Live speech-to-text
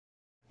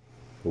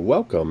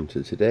Welcome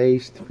to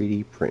today's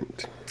 3D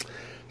print.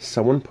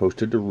 Someone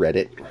posted to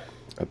Reddit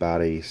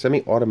about a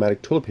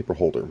semi-automatic toilet paper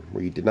holder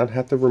where you did not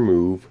have to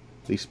remove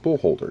the spool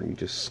holder. You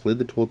just slid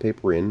the toilet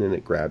paper in and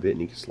it grabbed it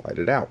and you can slide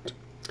it out.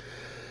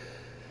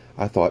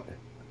 I thought,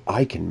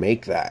 I can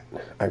make that.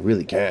 I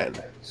really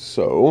can.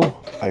 So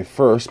I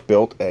first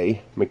built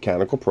a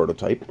mechanical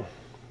prototype.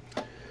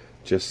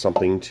 Just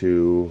something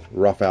to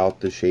rough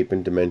out the shape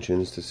and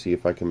dimensions to see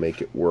if I can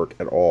make it work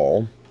at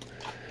all.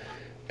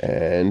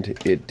 And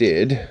it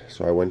did,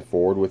 so I went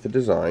forward with the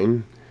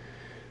design,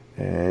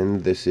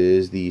 and this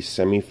is the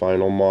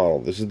semi-final model.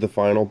 This is the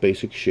final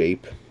basic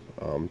shape.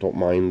 Don't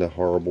mind the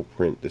horrible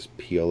print. This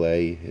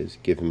PLA has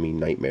given me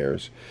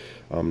nightmares.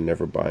 I'm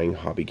never buying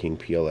Hobby King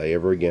PLA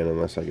ever again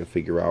unless I can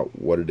figure out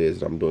what it is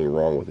that I'm doing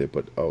wrong with it,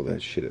 but oh,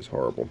 that shit is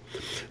horrible.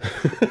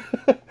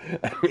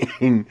 I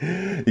mean,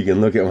 you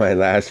can look at my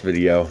last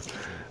video.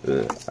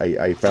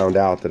 I found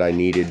out that I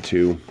needed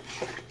to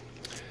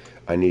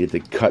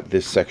cut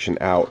this section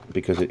out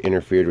because it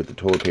interfered with the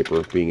toilet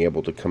paper being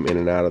able to come in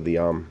and out of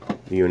the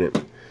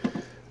unit.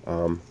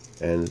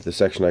 And the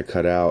section I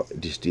cut out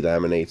just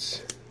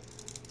delaminates.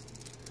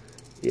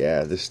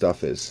 Yeah, this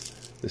stuff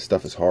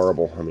is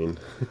horrible. I mean,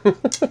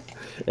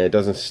 and it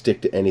doesn't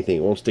stick to anything.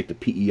 It won't stick to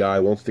PEI,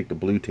 won't stick to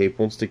blue tape,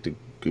 won't stick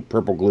to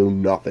purple glue,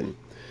 nothing.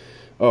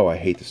 Oh, I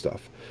hate the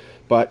stuff.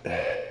 But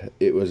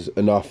it was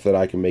enough that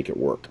I can make it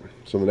work.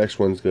 So the next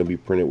one's going to be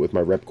printed with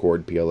my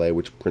Repcord PLA,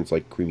 which prints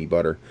like creamy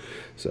butter.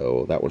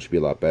 So that one should be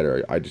a lot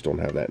better. I just don't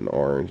have that in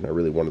orange, and I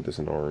really wanted this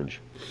in orange.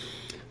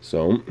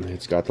 So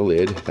it's got the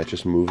lid that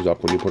just moves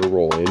up when you put a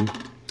roll in.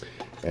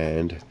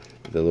 And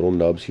the little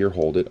nubs here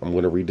hold it. I'm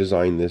going to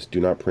redesign this. Do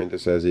not print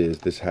this as is.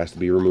 This has to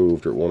be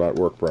removed or it will not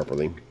work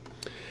properly.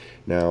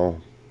 Now,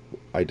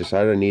 I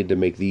decided I needed to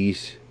make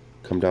these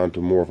come down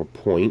to more of a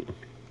point,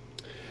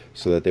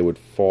 so that they would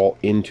fall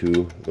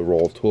into the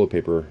roll of toilet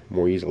paper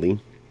more easily.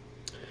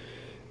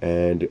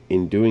 And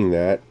in doing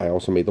that, I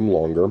also made them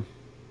longer,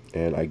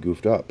 and I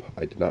goofed up.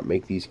 I did not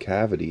make these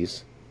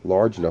cavities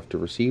large enough to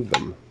receive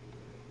them,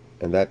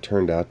 and that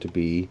turned out to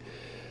be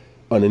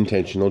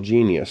unintentional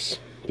genius,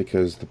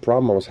 because the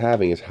problem I was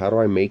having is, how do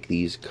I make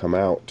these come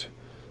out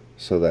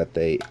so that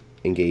they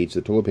engage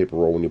the toilet paper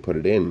roll when you put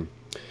it in?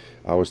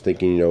 I was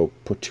thinking,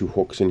 put two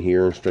hooks in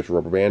here and stretch a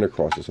rubber band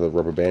across it so the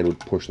rubber band would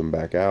push them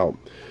back out.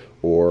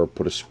 Or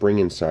put a spring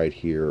inside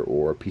here,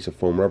 or a piece of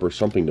foam rubber,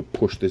 something to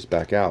push this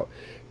back out.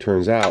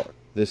 Turns out,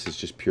 this is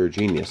just pure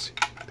genius,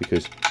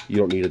 because you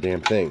don't need a damn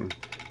thing.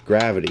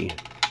 Gravity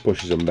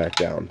pushes them back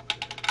down.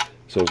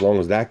 So as long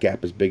as that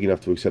gap is big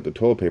enough to accept the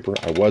toilet paper,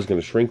 I was going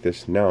to shrink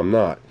this, now I'm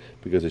not,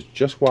 because it's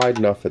just wide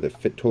enough that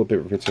the toilet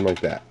paper fits in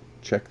like that.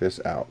 Check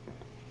this out.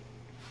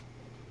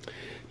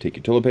 Take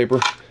your toilet paper,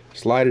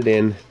 slide it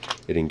in,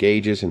 it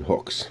engages and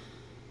hooks.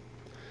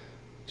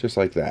 Just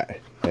like that.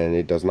 And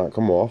it does not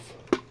come off.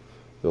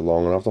 They're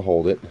long enough to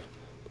hold it.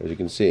 As you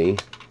can see,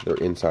 they're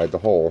inside the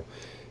hole,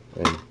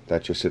 and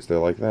that just sits there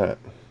like that.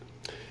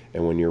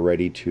 And when you're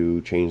ready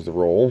to change the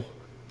roll,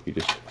 you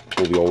just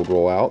pull the old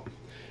roll out,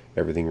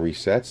 everything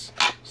resets,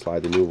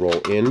 slide the new roll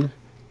in,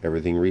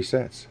 everything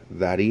resets.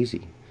 That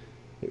easy.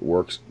 It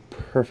works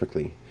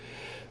perfectly.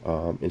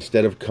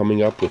 Instead of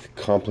coming up with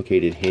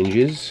complicated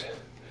hinges,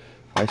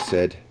 I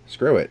said,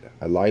 screw it.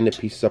 I lined the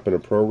pieces up in a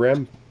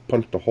program,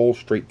 punched a hole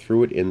straight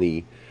through it in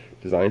the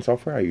design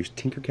software. I used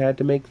Tinkercad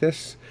to make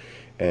this,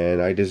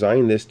 and I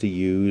designed this to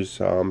use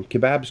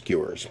kebab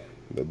skewers,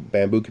 the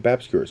bamboo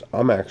kebab skewers.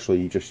 I'm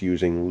actually just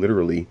using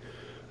literally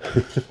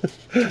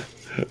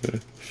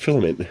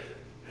filament.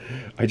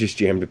 I just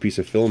jammed a piece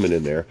of filament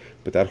in there,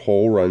 but that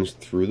hole runs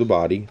through the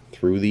body,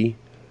 through the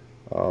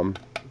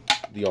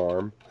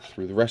arm,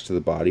 through the rest of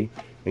the body,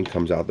 and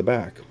comes out the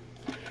back.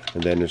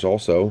 And then there's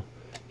also,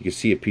 you can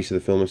see a piece of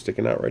the filament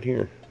sticking out right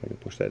here. I can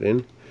push that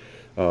in.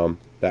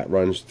 That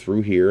runs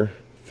through here,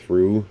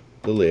 through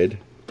the lid,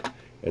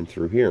 and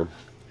through here,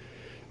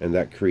 and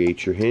that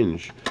creates your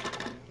hinge.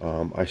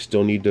 I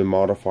still need to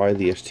modify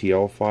the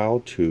STL file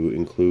to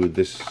include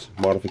this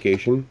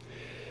modification.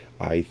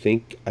 I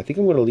think I'm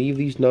going to leave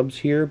these nubs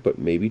here, but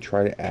maybe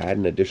try to add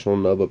an additional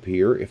nub up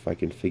here if I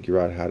can figure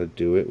out how to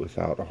do it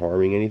without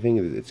harming anything.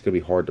 It's going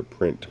to be hard to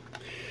print.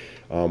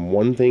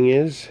 One thing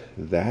is,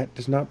 that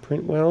does not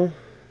print well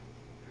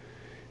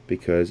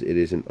because it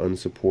is an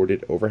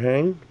unsupported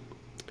overhang,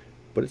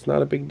 but it's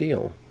not a big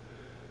deal.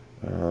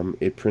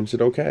 It prints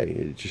it okay.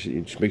 It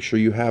just make sure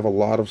you have a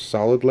lot of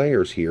solid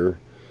layers here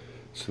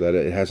so that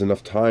it has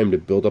enough time to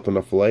build up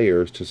enough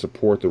layers to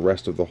support the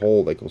rest of the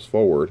hole that goes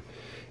forward.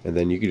 And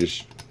then you can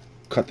just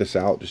cut this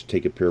out, just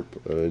take a pair of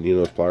needle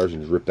nose pliers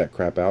and just rip that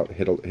crap out,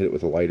 hit it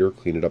with a lighter,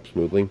 clean it up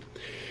smoothly.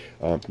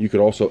 You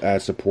could also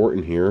add support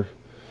in here,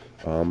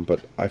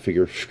 but I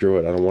figure, screw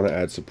it, I don't want to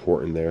add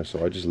support in there,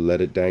 so I just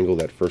let it dangle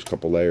that first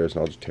couple layers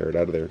and I'll just tear it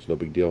out of there. It's no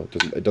big deal.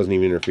 It doesn't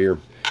even interfere.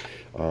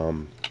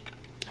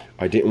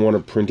 I didn't want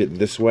to print it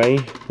this way,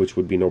 which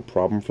would be no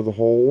problem for the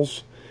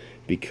holes,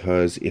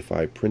 because if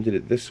I printed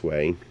it this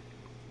way,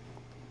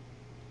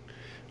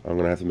 I'm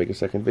going to have to make a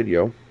second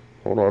video.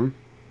 Hold on.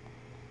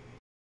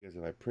 Because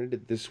if I printed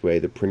it this way,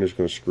 the printer's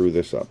going to screw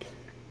this up.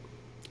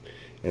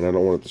 and I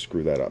don't want it to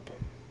screw that up.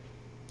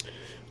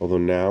 Although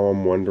now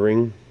I'm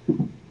wondering,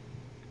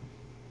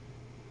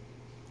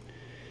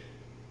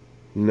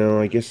 no,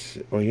 I guess,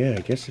 oh yeah,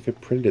 I guess if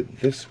it printed it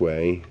this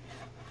way,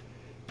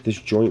 this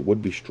joint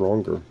would be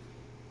stronger.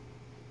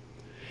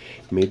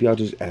 Maybe I'll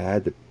just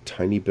add the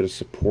tiny bit of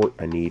support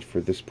I need for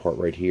this part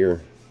right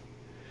here.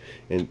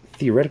 And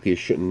theoretically it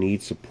shouldn't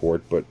need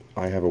support, but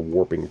I have a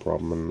warping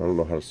problem and I don't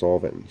know how to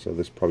solve it. So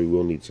this probably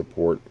will need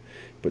support,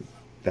 but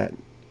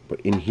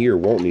in here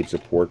won't need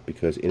support,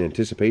 because in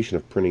anticipation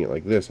of printing it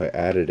like this, I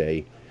added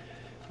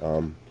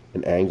an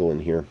angle in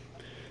here,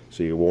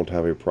 so you won't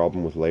have a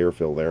problem with layer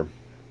fill there.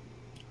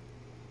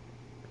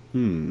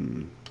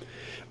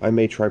 I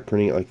may try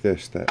printing it like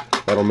this.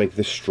 That'll make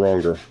this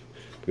stronger,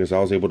 because I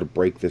was able to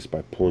break this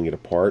by pulling it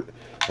apart.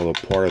 Although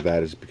part of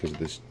that is because of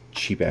this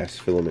cheap ass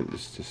filament.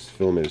 This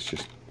filament is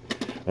just,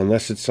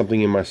 unless it's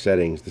something in my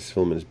settings, this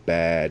filament is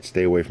bad.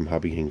 Stay away from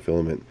Hobby King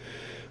filament,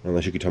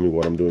 unless you can tell me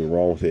what I'm doing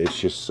wrong with it. It's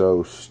just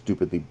so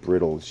stupidly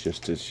brittle. It's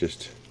just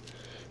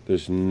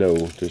there's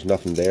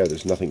nothing there.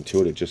 There's nothing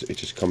to it. It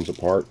just comes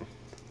apart.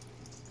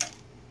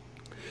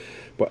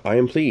 But I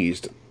am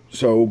pleased.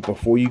 So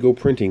before you go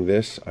printing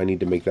this, I need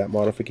to make that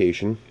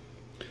modification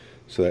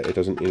so that it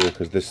doesn't,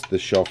 because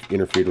this shelf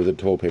interfered with the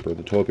toilet paper.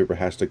 The toilet paper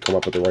has to come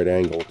up at the right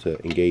angle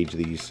to engage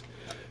these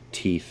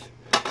teeth.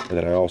 And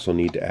then I also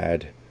need to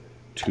add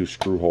 2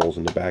 screw holes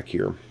in the back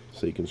here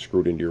so you can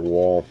screw it into your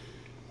wall.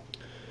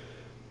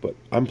 But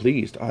I'm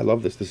pleased. I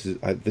love this.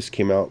 This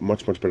came out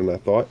much better than I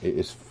thought. It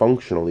is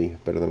functionally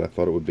better than I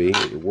thought it would be.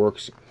 It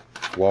works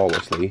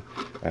flawlessly.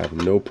 I have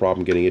no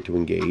problem getting it to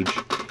engage.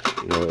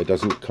 You know, it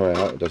doesn't come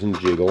out, it doesn't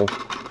jiggle,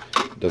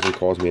 it doesn't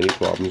cause me any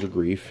problems or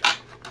grief.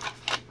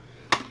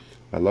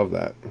 I love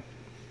that.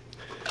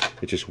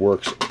 It just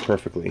works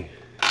perfectly.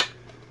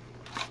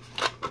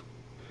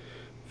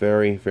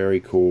 Very, very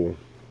cool.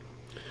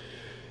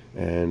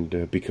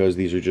 And because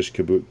these are just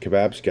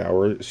kebab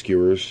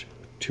skewers,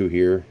 2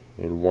 here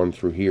and 1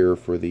 through here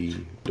for the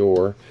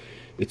door,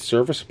 it's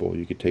serviceable.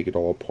 You could take it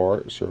all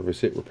apart,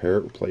 service it, repair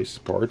it, replace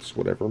parts,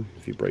 whatever,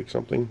 if you break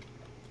something.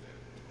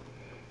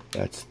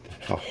 That's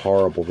how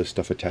horrible this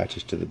stuff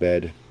attaches to the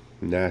bed.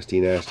 Nasty,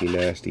 nasty,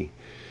 nasty.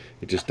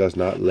 It just does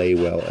not lay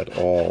well at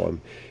all.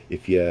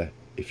 If you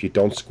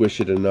don't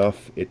squish it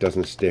enough, it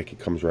doesn't stick. It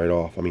comes right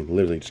off. I mean,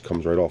 literally just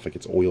comes right off like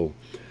it's oil.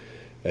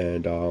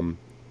 And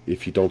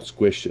if you don't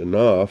squish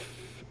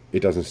enough,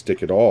 it doesn't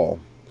stick at all.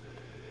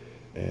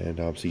 And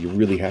so you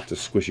really have to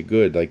squish it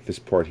good. Like this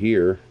part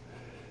here,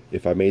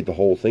 if I made the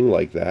whole thing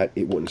like that,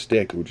 it wouldn't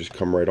stick. It would just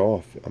come right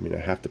off. I mean, I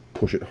have to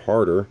push it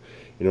harder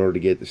in order to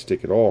get it to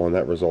stick at all, and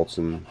that results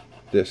in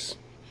this.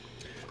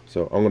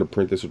 So I'm going to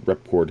print this with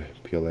Repcord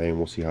PLA, and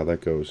we'll see how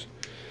that goes.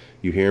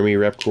 You hear me,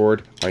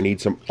 Repcord? I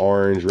need some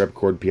orange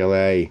Repcord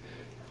PLA.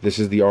 This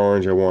is the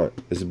orange I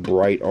want. This is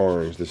bright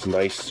orange. This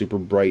nice, super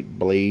bright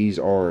blaze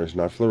orange.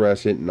 Not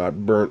fluorescent,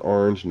 not burnt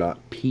orange, not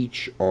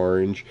peach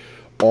orange.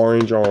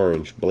 Orange,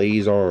 orange,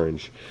 blaze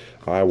orange.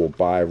 I will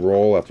buy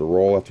roll after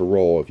roll after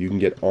roll if you can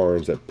get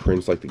orange that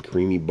prints like the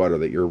creamy butter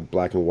that your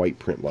black and white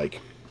print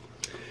like.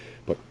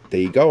 But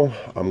there you go.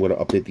 I'm going to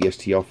update the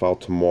STL file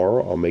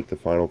tomorrow. I'll make the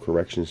final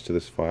corrections to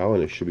this file,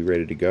 and it should be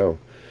ready to go.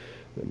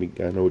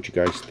 I know what you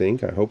guys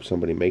think. I hope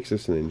somebody makes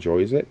this and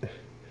enjoys it.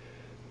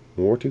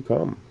 More to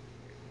come.